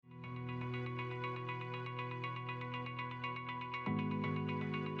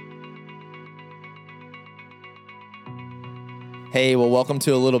Hey, well, welcome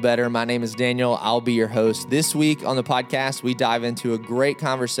to A Little Better. My name is Daniel. I'll be your host. This week on the podcast, we dive into a great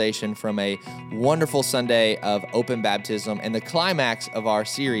conversation from a wonderful Sunday of open baptism and the climax of our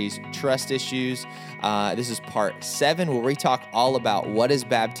series, Trust Issues. This is part 7, where we talk all about what is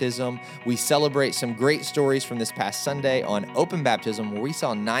baptism. We celebrate some great stories from this past Sunday on open baptism, where we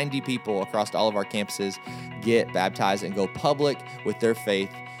saw 90 people across all of our campuses get baptized and go public with their faith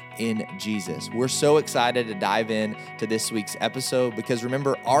in Jesus. We're so excited to dive in to this week's episode because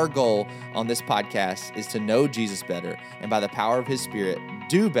remember, our goal on this podcast is to know Jesus better and by the power of His Spirit,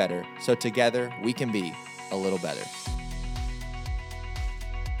 do better so together we can be a little better.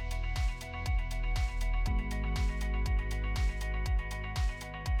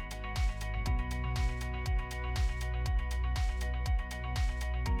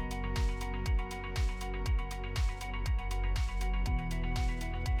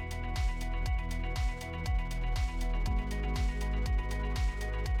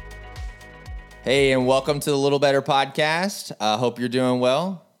 Hey, and welcome to the Little Better podcast. Hope you're doing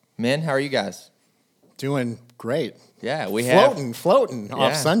well. Men, how are you guys? Doing great. Yeah, we floating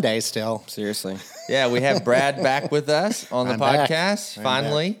off Sunday still. Seriously. Yeah, we have Brad back with us on the podcast,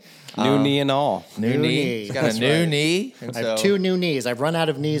 finally. New knee and all. New knee. He's got a new knee. I have 2 new knees. I've run out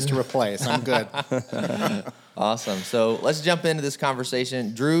of knees to replace. I'm good. Awesome. So let's jump into this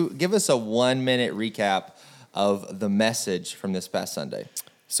conversation. Drew, give us a 1-minute recap of the message from this past Sunday.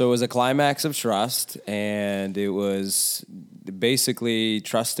 So it was a climax of trust, and it was basically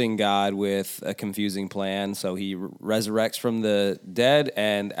trusting God with a confusing plan. So he resurrects from the dead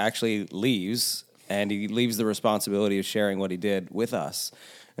and actually leaves, and he leaves the responsibility of sharing what he did with us.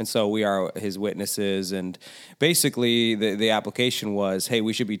 And so we are his witnesses, and basically the application was, hey,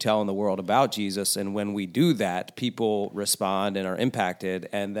 we should be telling the world about Jesus, and when we do that, people respond and are impacted,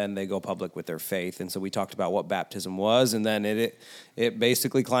 and then they go public with their faith. And so we talked about what baptism was, and then it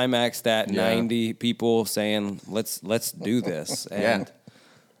basically climaxed at 90 people saying, let's do this. And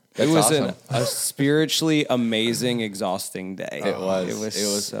it was awesome. a spiritually amazing, exhausting day. It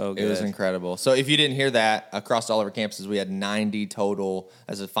was so good. It was incredible. So if you didn't hear that, across all of our campuses, we had 90 total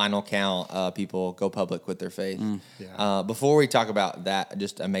as a final count. People go public with their faith. Before we talk about that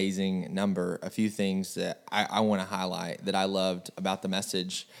just amazing number, a few things that I want to highlight that I loved about the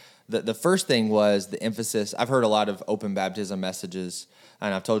message. The first thing was the emphasis. I've heard a lot of open baptism messages,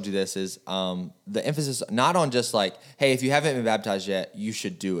 and I've told you this, is the emphasis not on just like, hey, if you haven't been baptized yet, you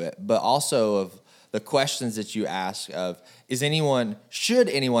should do it, but also of the questions that you ask of, should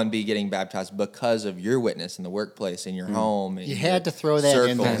anyone be getting baptized because of your witness in the workplace, in your home? You had to throw that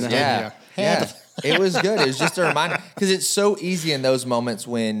circles. in there. Yeah. It was good. It was just a reminder, because it's so easy in those moments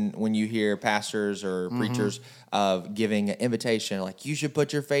when you hear pastors or preachers of giving an invitation, like, you should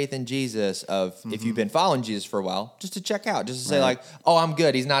put your faith in Jesus, if you've been following Jesus for a while, just to check out, just to say like, oh, I'm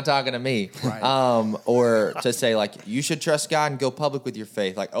good, he's not talking to me. Right. Or to say like, you should trust God and go public with your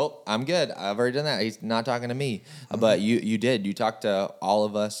faith. Like, oh, I'm good, I've already done that, he's not talking to me. But you did. You talked to all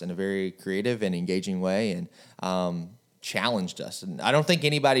of us in a very creative and engaging way, and challenged us. And I don't think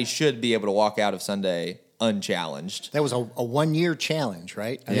anybody should be able to walk out of Sunday unchallenged. That was a 1-year challenge,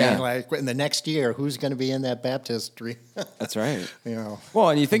 right? I mean, like in the next year, who's going to be in that baptistry? That's right. Well,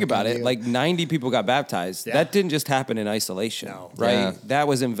 and you think about it, like 90 people got baptized. Yeah. That didn't just happen in isolation, right? Yeah. That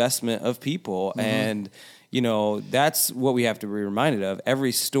was investment of people, and that's what we have to be reminded of.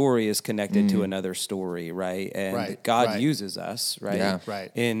 Every story is connected to another story, right? And God uses us, right?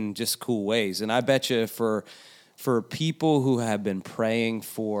 In just cool ways. And I bet you for people who have been praying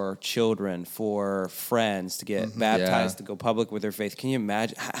for children, for friends to get baptized, to go public with their faith, can you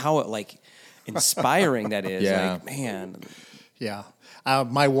imagine how inspiring that is? Like, man. Yeah.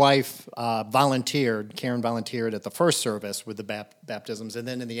 My wife Karen volunteered at the first service with the baptisms, and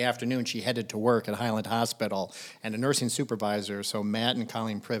then in the afternoon she headed to work at Highland Hospital, and a nursing supervisor, so Matt and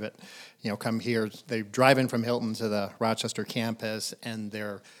Colleen Privet, come here. They drive in from Hilton to the Rochester campus, and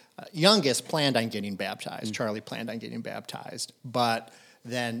their youngest planned on getting baptized. Charlie planned on getting baptized, but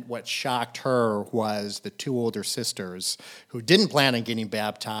then what shocked her was the 2 older sisters who didn't plan on getting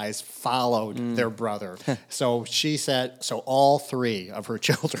baptized followed their brother. So she said, all 3 of her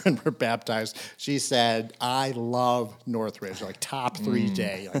children were baptized. She said, I love Northridge, like top 3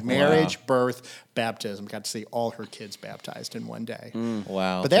 day, like marriage, birth, baptism. Got to see all her kids baptized in one day.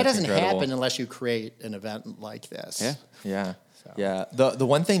 Wow. But that doesn't happen unless you create an event like this. Yeah. So. Yeah. The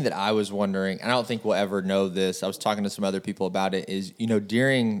one thing that I was wondering, and I don't think we'll ever know this, I was talking to some other people about it, is,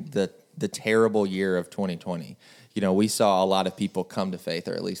 during the terrible year of 2020, we saw a lot of people come to faith,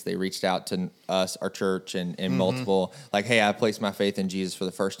 or at least they reached out to us, our church, and multiple, like, hey, I placed my faith in Jesus for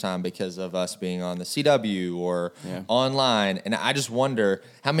the first time because of us being on the CW or online. And I just wonder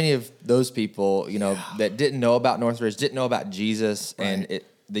how many of those people, that didn't know about Northridge, didn't know about Jesus, and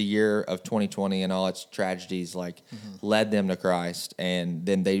the year of 2020 and all its tragedies, led them to Christ, and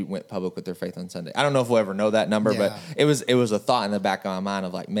then they went public with their faith on Sunday. I don't know if we'll ever know that number, but it was a thought in the back of my mind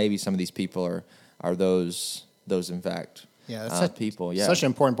of, like, maybe some of these people are those in fact. Yeah, that's people. Yeah, such an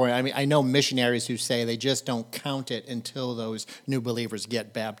important point. I mean, I know missionaries who say they just don't count it until those new believers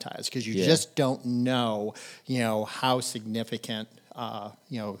get baptized, because you just don't know, how significant,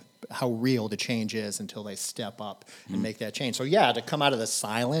 how real the change is until they step up and make that change. So to come out of the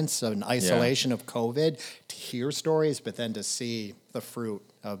silence and isolation of COVID, to hear stories, but then to see the fruit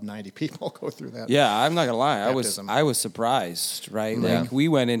of 90 people go through that. Yeah, I'm not gonna lie. Baptism. I was surprised, right? Yeah. Like, we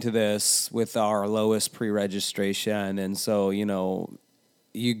went into this with our lowest pre-registration, and so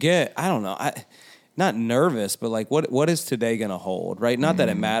you get, I don't know, not nervous, but like, what is today gonna hold, right? Not that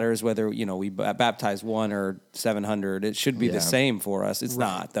it matters whether we baptize 1 or 700. It should be the same for us. It's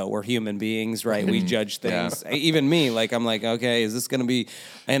not, though. We're human beings, right? We judge things. Even me, like, I'm like, okay, is this gonna be?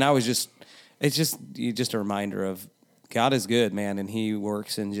 And it's just a reminder of, God is good, man, and he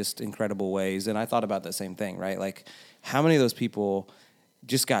works in just incredible ways. And I thought about the same thing, right? Like, how many of those people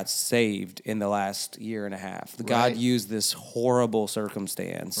just got saved in the last year and a half? God used this horrible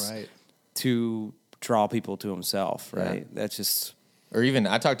circumstance to draw people to himself, right? Yeah. That's just... Or even,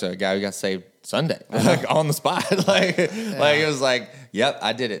 I talked to a guy who got saved Sunday, like on the spot. like it was like, yep,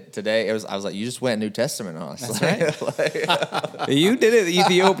 I did it today. I was like, you just went New Testament on us. That's right. You did it the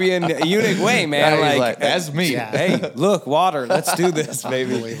Ethiopian eunuch way, man. Yeah, like, that's me. Yeah. Hey, look, water. Let's do this,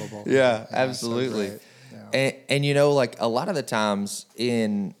 baby. Unbelievable. Yeah, absolutely. So great. And like, a lot of the times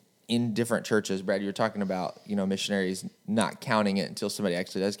in different churches, Brad, you were talking about, missionaries not counting it until somebody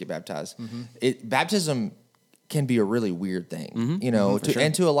actually does get baptized. Baptism can be a really weird thing,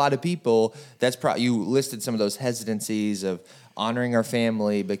 and to a lot of people, that's you listed some of those hesitancies of honoring our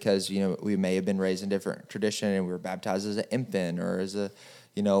family because, we may have been raised in different tradition and we were baptized as an infant or as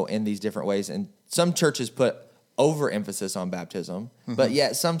in these different ways. And some churches put overemphasis on baptism, but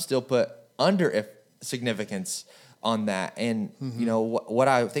yet some still put under significance on that. And, what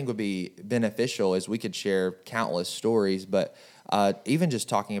I think would be beneficial is we could share countless stories, but even just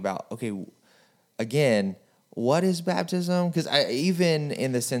talking about, okay, again, what is baptism? Because even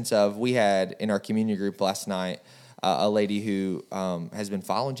in the sense of, we had in our community group last night a lady who has been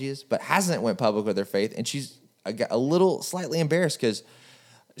following Jesus but hasn't went public with her faith, and she's a little slightly embarrassed because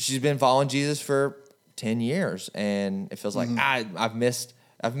she's been following Jesus for 10 years, and it feels like I've missed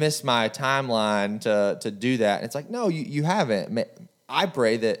my timeline to do that. And it's like, no, you haven't. I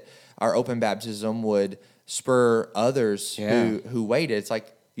pray that our open baptism would spur others who waited. It's like,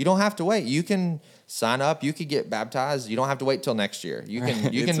 you don't have to wait. You can sign up. You could get baptized. You don't have to wait till next year. You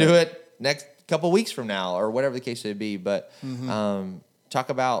can do it next couple weeks from now, or whatever the case may be. But talk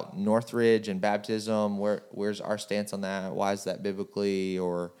about Northridge and baptism. Where's our stance on that? Why is that biblically?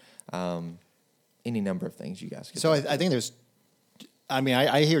 Or any number of things you guys could. So I think there's.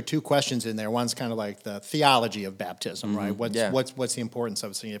 I hear two questions in there. One's kind of like the theology of baptism, right? What's the importance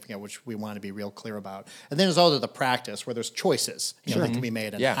of significant, which we want to be real clear about. And then there's also the practice, where there's choices that can be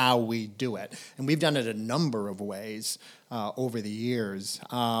made on how we do it. And we've done it a number of ways over the years.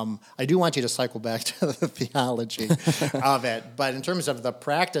 I do want you to cycle back to the theology of it. But in terms of the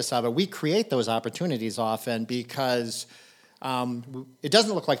practice of it, we create those opportunities often because it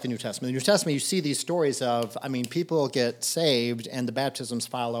doesn't look like the New Testament. The New Testament, you see these stories of, people get saved and the baptisms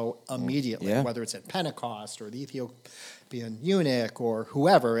follow immediately, whether it's at Pentecost or the Ethiopian eunuch or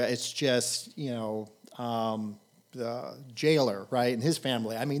whoever. It's just, the jailer, right, and his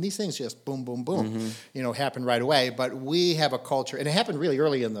family. These things just boom, boom, boom, happen right away. But we have a culture, and it happened really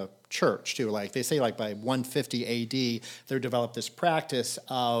early in the church too. Like they say, like by 150 AD, they developed this practice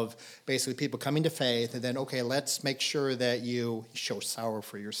of basically people coming to faith, and then, okay, let's make sure that you show sorrow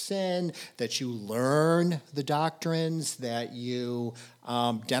for your sin, that you learn the doctrines, that you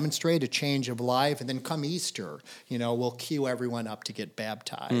demonstrate a change of life, and then come Easter, we'll cue everyone up to get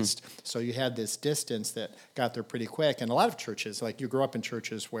baptized. So you had this distance that got there pretty quick. And a lot of churches, like you grew up in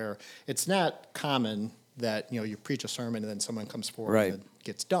churches where it's not common that, you preach a sermon and then someone comes forward and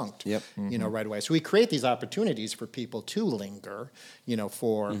gets dunked, Yep. right away. So we create these opportunities for people to linger,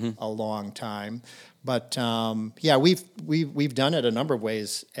 for a long time. But we've done it a number of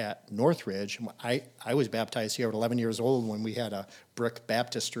ways at Northridge. I was baptized here at 11 years old when we had a brick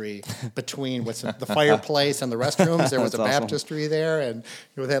baptistry between the fireplace and the restrooms. There was That's a awesome. baptistry there, and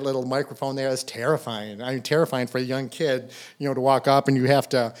with that little microphone there, it's terrifying. I mean, terrifying for a young kid, to walk up and you have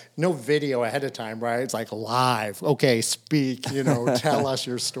to, no video ahead of time, right? It's like live. Okay, speak, tell us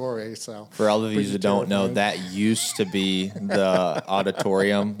your story. So For all of you pretty that don't know, terrifying. that used to be the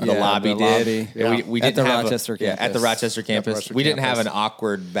auditorium. The Yeah, lobby the did. lobby. Yeah. Yeah. We At didn't the have Rochester at the campus. Rochester campus. Rochester We didn't have campus. an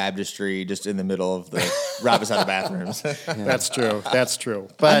awkward baptistry just in the middle of the right beside the bathrooms. That's true. That's true.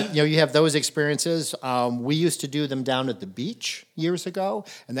 But you have those experiences. We used to do them down at the beach years ago,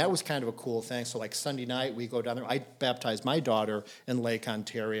 and that was kind of a cool thing. So like Sunday night, we go down there. I baptized my daughter in Lake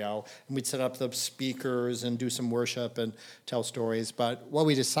Ontario, and we'd set up the speakers and do some worship and tell stories. But what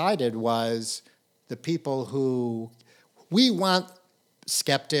we decided was the people who we want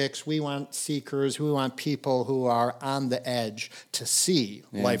skeptics, we want seekers, we want people who are on the edge to see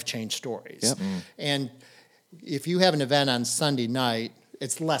life change stories. Yep. And if you have an event on Sunday night,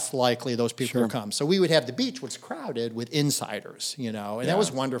 it's less likely those people will come. So we would have the beach was crowded with insiders, and that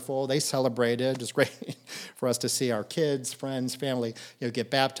was wonderful. They celebrated. It was great for us to see our kids, friends, family, get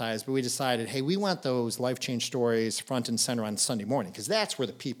baptized. But we decided, hey, we want those life change stories front and center on Sunday morning because that's where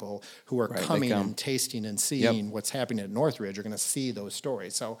the people who are Right, they coming come. and tasting and seeing what's happening at Northridge are going to see those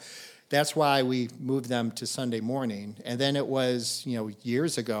stories. So that's why we moved them to Sunday morning. And then it was,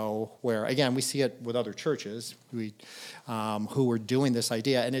 years ago where, again, we see it with other churches who were doing this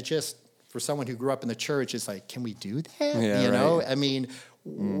idea. And it just, for someone who grew up in the church, it's like, can we do that? Yeah, right. I mean,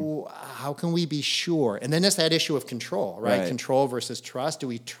 how can we be sure? And then there's that issue of control, right? Right. Control versus trust. Do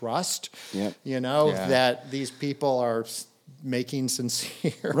we trust, Yep. that these people are making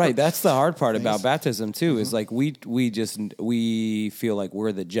sincere? Right, that's the hard part about baptism too. Is like we feel like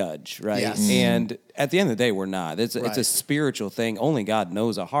we're the judge, right? Yes. And at the end of the day, we're not. It's a Right. spiritual thing. Only God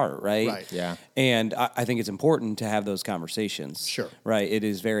knows a heart, right? Right. Yeah. And I think it's important to have those conversations. Sure. Right. It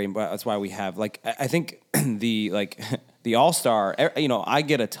is very. That's why we have I think the all-star, I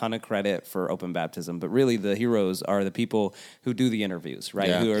get a ton of credit for open baptism, but really the heroes are the people who do the interviews, right?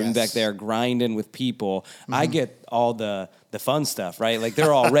 Yeah. Who are Yes. back there grinding with people. I get all the fun stuff, right? Like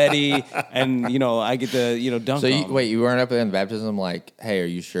they're all ready and, I get to, dunk So on them. you weren't up in the baptism like, hey, are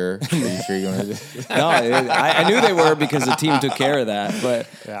you sure? Are you sure you want to do this? No, I knew they were because the team took care of that. But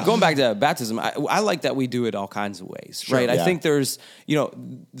going back to baptism, I like that we do it all kinds of ways, right? yeah. I think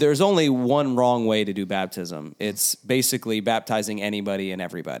there's only one wrong way to do baptism. It's basically baptizing anybody and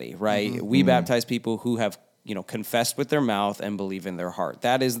everybody, right? We baptize people who have confessed with their mouth and believe in their heart.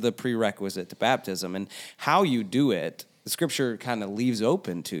 That is the prerequisite to baptism. And how you do it, the scripture kind of leaves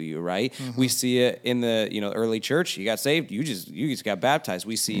open to you, right? We see it in the early church. You got saved, you just got baptized.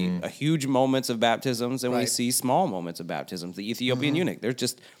 We see a huge moments of baptisms, and we Right. see small moments of baptisms. The Ethiopian eunuch, there's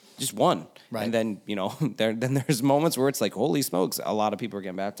just one, Right. and then then there's moments where it's like, holy smokes, a lot of people are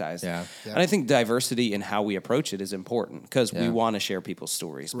getting baptized. Yeah. Yeah. And I think diversity in how we approach it is important because we Yeah. want to share people's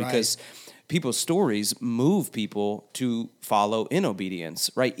stories Right. because people's stories move people to follow in obedience,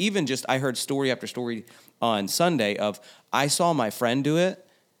 right? Even just I heard story after story on Sunday of I saw my friend do it,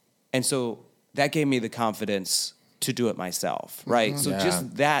 and so that gave me the confidence to do it myself, right? So Yeah.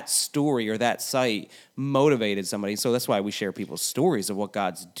 just that story or that sight motivated somebody. So that's why we share people's stories of what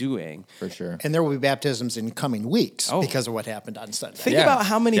God's doing. For sure. And there will be baptisms in coming weeks Oh. because of what happened on Sunday. Think Yeah. about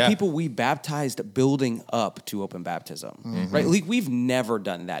how many Yeah. people we baptized building up to open baptism, right? Like we've never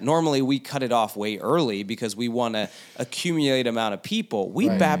done that. Normally we cut it off way early because we want to accumulate amount of people.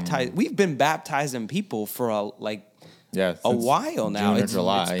 We've been baptizing people for Yeah. a since while now. June or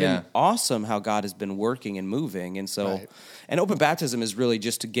July, it's been yeah. awesome how God has been working and moving. And so, Right. and open baptism is really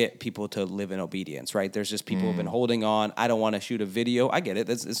just to get people to live in obedience, right? There's just people who've been holding on. I don't want to shoot a video. I get it.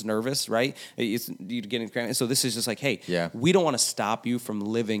 It's nervous, right? It's you getting cramped. So this is just like, hey, Yeah. we don't want to stop you from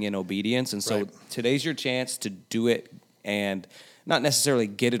living in obedience. And so Right. today's your chance to do it and not necessarily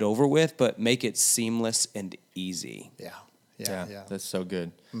get it over with, but make it seamless and easy. Yeah. Yeah. Yeah. That's so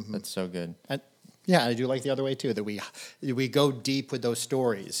good. That's so good. And, yeah, I do like the other way too, that we go deep with those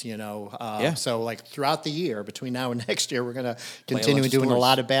stories, Yeah. So like throughout the year, between now and next year, we're going to bunch continue of doing a stories.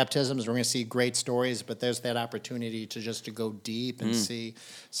 lot of baptisms. We're going to see great stories, but there's that opportunity to go deep and see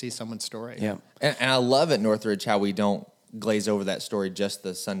someone's story. Yeah. And I love at Northridge how we don't glaze over that story just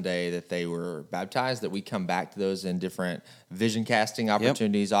the Sunday that they were baptized, that we come back to those in different vision casting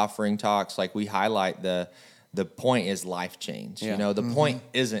opportunities, offering talks. Like we highlight the the point is life change. Yeah. You know, the point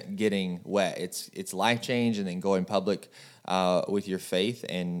isn't getting wet. It's life change, and then going public with your faith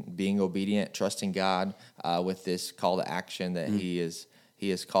and being obedient, trusting God with this call to action that He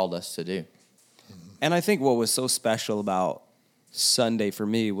has called us to do. And I think what was so special about Sunday for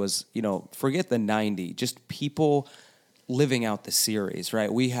me was, forget the 90, just people living out the series,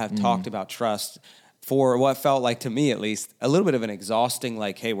 right? We have talked about trust for what felt like, to me at least, a little bit of an exhausting,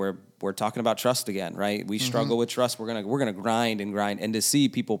 like, hey, we're talking about trust again, right? We struggle with trust. We're gonna grind, and to see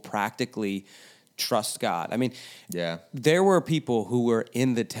people practically trust God. I mean, there were people who were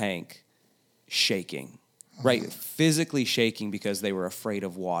in the tank shaking, right? Physically shaking because they were afraid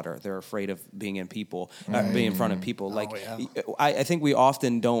of water. They're afraid of being in being in front of people. I think we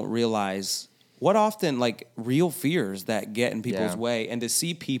often don't realize what often real fears that get in people's way, and to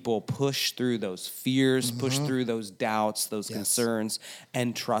see people push through those fears, push through those doubts, those concerns,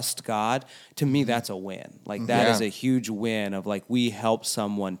 and trust God. To me, that's a win. That is a huge win of we help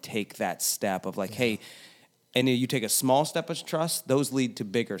someone take that step of hey, and you take a small step of trust, those lead to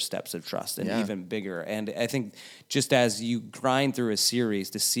bigger steps of trust and even bigger. And I think just as you grind through a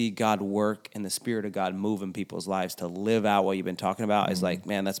series to see God work and the Spirit of God move in people's lives to live out what you've been talking about is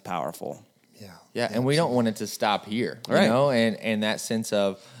man, that's powerful. Yeah, and we don't want it to stop here, you know, and that sense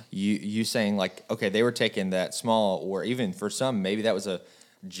of you saying okay, they were taking that small, or even for some, maybe that was a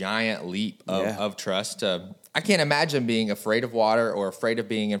giant leap of trust. I can't imagine being afraid of water or afraid of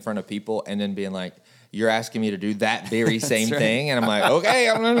being in front of people and then being you're asking me to do that very same thing, and I'm okay,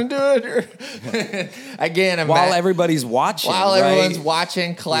 I'm going to do it again. While everybody's watching, everyone's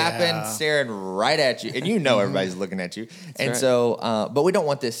watching, clapping, staring right at you, and everybody's looking at you. So, but we don't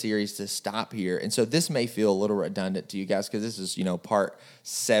want this series to stop here, and so this may feel a little redundant to you guys because this is part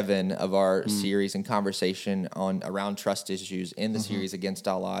 7 of our series and conversation around trust issues in the series Against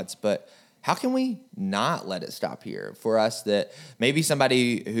All Odds, but. How can we not let it stop here for us that maybe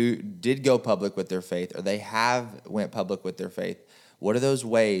somebody who did go public with their faith or they have went public with their faith, what are those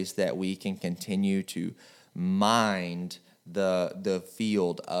ways that we can continue to mind the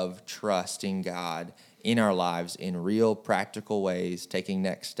field of trusting God in our lives in real practical ways, taking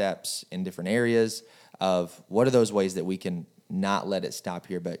next steps in different areas of what are those ways that we can not let it stop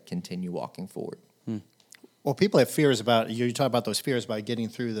here but continue walking forward? Well, people have fears about, you talk about those fears about getting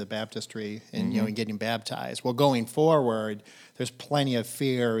through the baptistry and, and getting baptized. Well, going forward, there's plenty of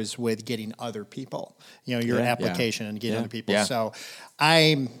fears with getting other people, your application and getting other people. Yeah. So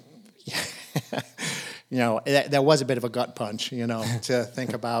I'm, that was a bit of a gut punch, to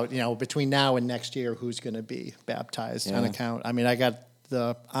think about, between now and next year, who's going to be baptized on account. I mean, I got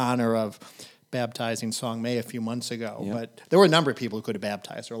the honor of baptizing Song May a few months ago, but there were a number of people who could have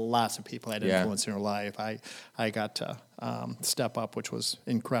baptized. There were lots of people that had influence in her life. I got to step up, which was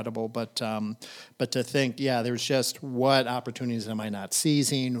incredible. But to think, there's just what opportunities am I not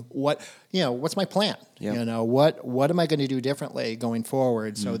seizing? What's my plan? What am I going to do differently going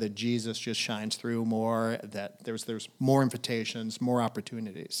forward so that Jesus just shines through more? That there's more invitations, more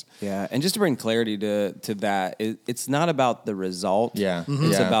opportunities. Yeah, and just to bring clarity to that, it's not about the result.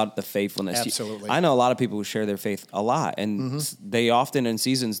 It's about the faithfulness. Absolutely. I know a lot of people who share their faith a lot, and they often in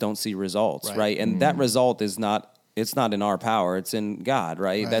seasons don't see results, right? And that result is not. It's not in our power. It's in God,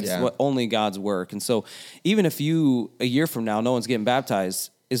 right? That's what only God's work. And so even if a year from now, no one's getting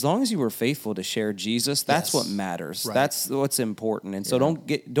baptized, as long as you were faithful to share Jesus, that's what matters. Right. That's what's important. And so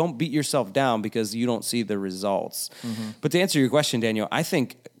don't beat yourself down because you don't see the results. But to answer your question, Daniel, I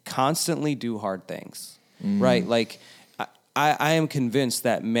think constantly do hard things, right? I am convinced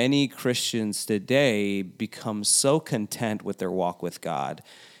that many Christians today become so content with their walk with God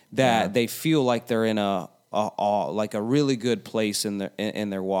that they feel like they're in a really good place in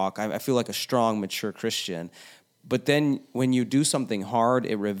their walk. I feel like a strong, mature Christian. But then when you do something hard,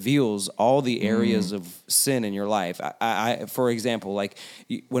 it reveals all the areas of sin in your life. I for example,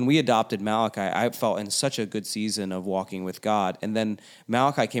 when we adopted Malachi, I felt in such a good season of walking with God. And then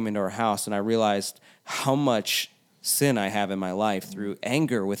Malachi came into our house, and I realized how much sin I have in my life through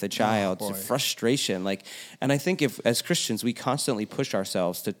anger with a child, to frustration. And I think if as Christians, we constantly push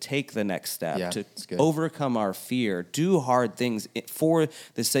ourselves to take the next step, to overcome our fear, do hard things for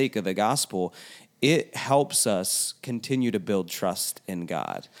the sake of the gospel, it helps us continue to build trust in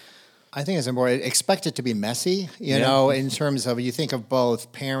God. I think it's important. Expect it to be messy, in terms of, you think of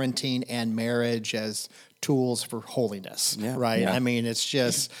both parenting and marriage as tools for holiness, right? Yeah. I mean, it's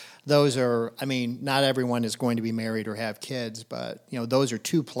just, not everyone is going to be married or have kids, but, those are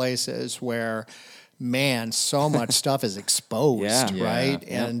two places where man, so much stuff is exposed, Yeah. right?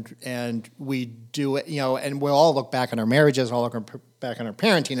 Yeah. And we do it, and we'll all look back on our marriages, all look back on our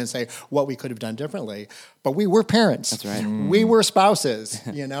parenting and say what we could have done differently. But we were parents. That's right. We were spouses,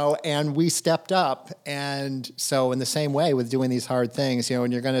 and we stepped up. And so in the same way with doing these hard things,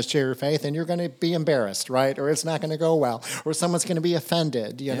 and you're going to share your faith and you're going to be embarrassed, right? Or it's not going to go well, or someone's going to be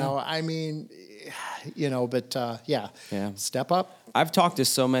offended, I mean, but step up. I've talked to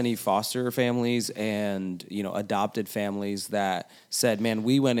so many foster families and, adopted families that said, man,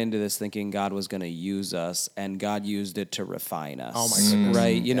 we went into this thinking God was going to use us, and God used it to refine us. Oh, my goodness.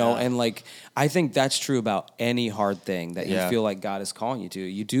 Right? And I think that's true about any hard thing that you feel like God is calling you to.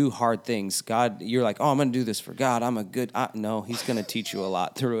 You do hard things. God, you're like, oh, I'm going to do this for God. No, he's going to teach you a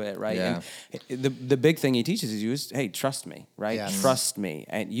lot through it, right? Yeah. And the big thing he teaches you is, hey, trust me, right? Yes. Trust me.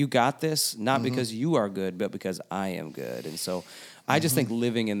 And you got this, not because you are good, but because I am good. And so I just think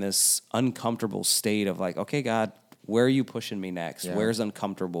living in this uncomfortable state of like, okay, God, where are you pushing me next? Yeah. Where's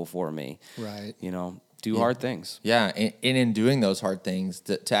uncomfortable for me? Right. Do hard things. Yeah, and in doing those hard things,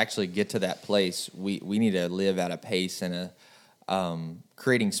 to actually get to that place, we need to live at a pace and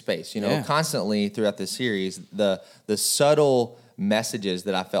creating space. Constantly throughout this series, the subtle messages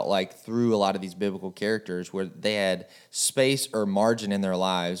that I felt like through a lot of these biblical characters, where they had space or margin in their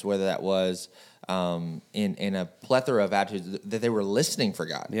lives, whether that was in a plethora of attitudes, that they were listening for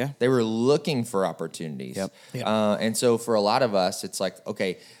God. Yeah. They were looking for opportunities. Yep. And so for a lot of us, it's like,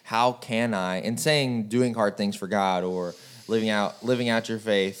 okay, how can I, and saying doing hard things for God or living out your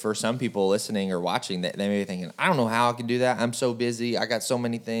faith, for some people listening or watching, they may be thinking, I don't know how I can do that. I'm so busy. I got so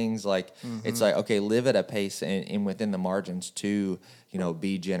many things. It's like, okay, live at a pace and within the margins to,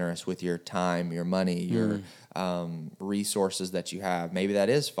 be generous with your time, your money, your resources that you have. Maybe that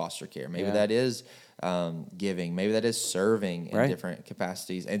is foster care. Maybe that is giving. Maybe that is serving in different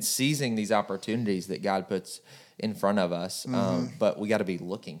capacities and seizing these opportunities that God puts in front of us. But we got to be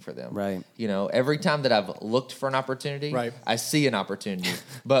looking for them. Right. Every time that I've looked for an opportunity, Right. I see an opportunity.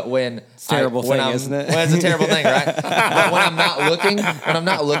 But when it's a terrible thing, isn't it? Well, it's a terrible thing, right? But when I'm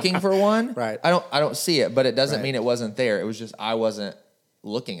not looking for one, Right. I don't see it. But it doesn't Right. mean it wasn't there. It was just I wasn't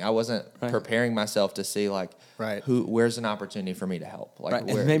looking. I wasn't preparing myself to see Right. where's an opportunity for me to help. Right.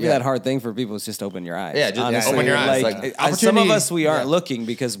 And maybe that hard thing for people is just open your eyes. Yeah, just honestly. open your eyes. Some of us, we aren't Yeah. looking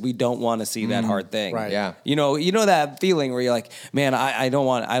because we don't want to see that hard thing. Right. Yeah. You know that feeling where you're like, man, I don't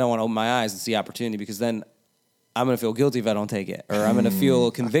want to open my eyes and see opportunity, because then I'm going to feel guilty if I don't take it, or I'm going to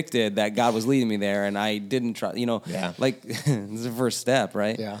feel convicted that God was leading me there and I didn't try, Yeah. it's the first step,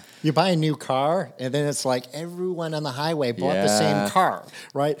 right? Yeah. You buy a new car, and then it's like everyone on the highway bought the same car,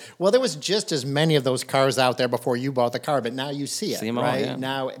 right? Well, there was just as many of those cars out there before you bought the car, but now you see it, See 'em all, right? yeah.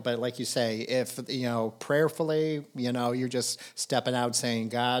 Now, but like you say, if, prayerfully, you're just stepping out saying,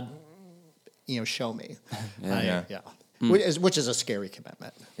 God, show me. Which is a scary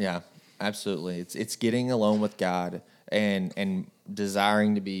commitment. Yeah, absolutely. It's getting alone with God and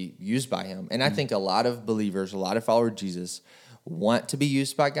desiring to be used by Him. And I think a lot of believers, a lot of followers of Jesus, want to be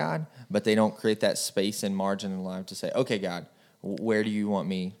used by God, but they don't create that space and margin in life to say, okay, God, where do you want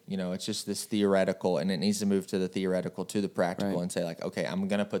me? It's just this theoretical, and it needs to move to the theoretical, to the practical, and say like, okay, I'm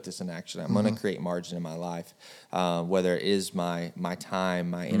going to put this in action. I'm going to create margin in my life, whether it is my time,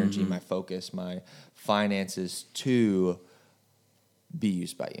 my energy, my focus, my finances, to be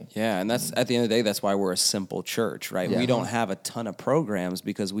used by you. Yeah, and that's at the end of the day, that's why we're a simple church, right? Yeah. We don't have a ton of programs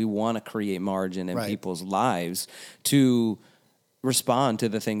because we want to create margin in Right. people's lives to respond to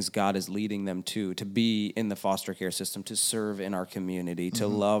the things God is leading them to be in the foster care system, to serve in our community, to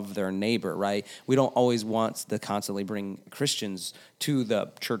love their neighbor, right? We don't always want to constantly bring Christians to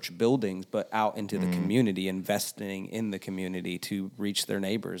the church buildings, but out into the community, investing in the community to reach their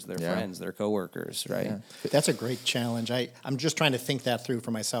neighbors, their friends, their coworkers, right? Yeah. That's a great challenge. I'm just trying to think that through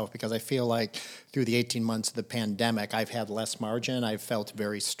for myself, because I feel like through the 18 months of the pandemic, I've had less margin. I've felt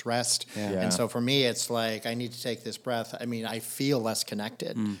very stressed. Yeah. And so for me, it's like I need to take this breath. I mean, I feel less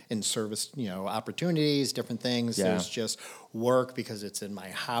connected in service, opportunities, different things. Yeah. There's just work because it's in my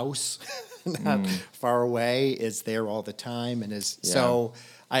house, not far away. It's there all the time. And so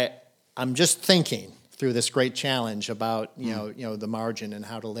I'm just thinking through this great challenge about, the margin and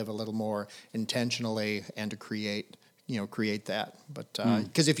how to live a little more intentionally and to create that. But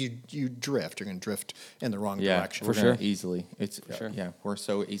because if you drift, you're going to drift in the wrong direction. For sure. sure. Easily. sure. Yeah, we're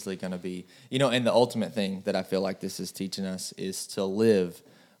so easily going to be, and the ultimate thing that I feel like this is teaching us is to live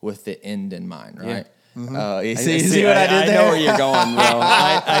with the end in mind, right? You see what I did I there? know where you're going, bro.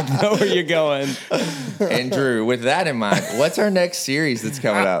 I know where you're going. And Drew, with that in mind, what's our next series that's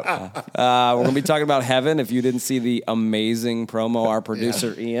coming up? We're going to be talking about heaven. If you didn't see the amazing promo our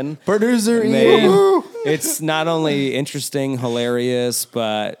producer Ian made, it's not only interesting, hilarious,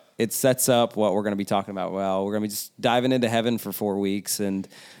 but it sets up what we're going to be talking about. Well, we're going to be just diving into heaven for 4 weeks and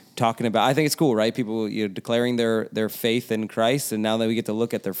talking about, I think it's cool, right? People, declaring their faith in Christ, and now that we get to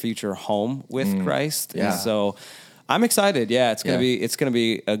look at their future home with Christ. Yeah. And so I'm excited. Yeah, it's gonna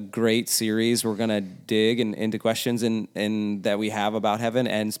be a great series. We're gonna dig into questions in that we have about heaven.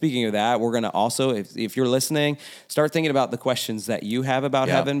 And speaking of that, we're gonna also, if you're listening, start thinking about the questions that you have about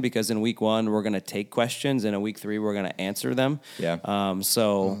heaven, because in week 1 we're gonna take questions, and in week 3 we're gonna answer them. Yeah. I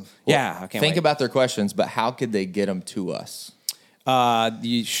can't Think wait. about their questions, but how could they get them to us?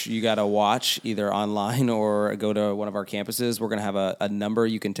 You got to watch either online or go to one of our campuses. We're going to have a number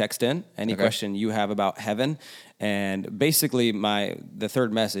you can text in any question you have about heaven. And basically the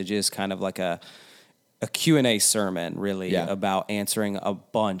third message is kind of like a Q&A sermon, really, about answering a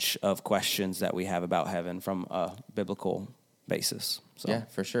bunch of questions that we have about heaven from a biblical basis. So. Yeah,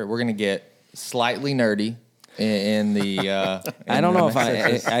 for sure. We're going to get slightly nerdy in the... I don't know if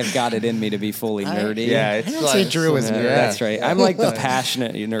I've got it in me to be fully nerdy. I don't see Drew as nerdy. That's right. I'm like the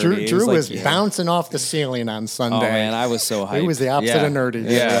passionate nerdy. Drew like, was bouncing off the ceiling on Sunday. Oh, man, I was so hyped. He was the opposite of nerdy.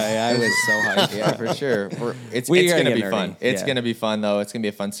 Yeah, I was so hyped. Yeah, for sure. It's We going gotta to get be nerdy. fun. It's Yeah. going to be fun, though. It's going to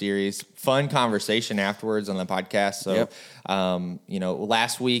be a fun series. Fun conversation afterwards on the podcast. So,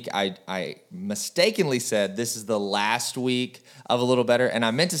 last week I mistakenly said this is the last week of A Little Better, and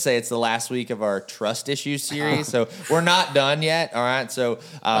I meant to say it's the last week of our trust issues series. So we're not done yet. All right. So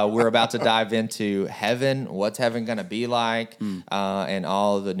we're about to dive into heaven. What's heaven going to be like? And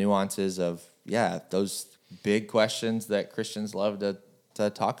all of the nuances of, those big questions that Christians love to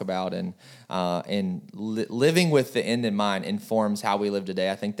talk about, and living with the end in mind informs how we live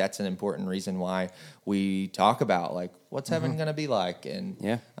today. I think that's an important reason why we talk about, like, what's heaven going to be like, and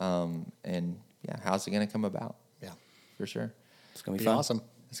how's it going to come about? Yeah, for sure. It's going to Be be fun. awesome.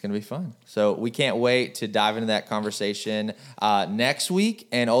 It's going to be fun. So we can't wait to dive into that conversation next week.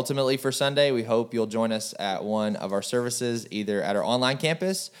 And ultimately for Sunday, we hope you'll join us at one of our services, either at our online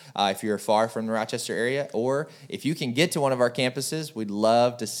campus, if you're far from the Rochester area, or if you can get to one of our campuses, we'd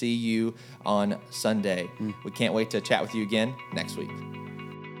love to see you on Sunday. We can't wait to chat with you again next week.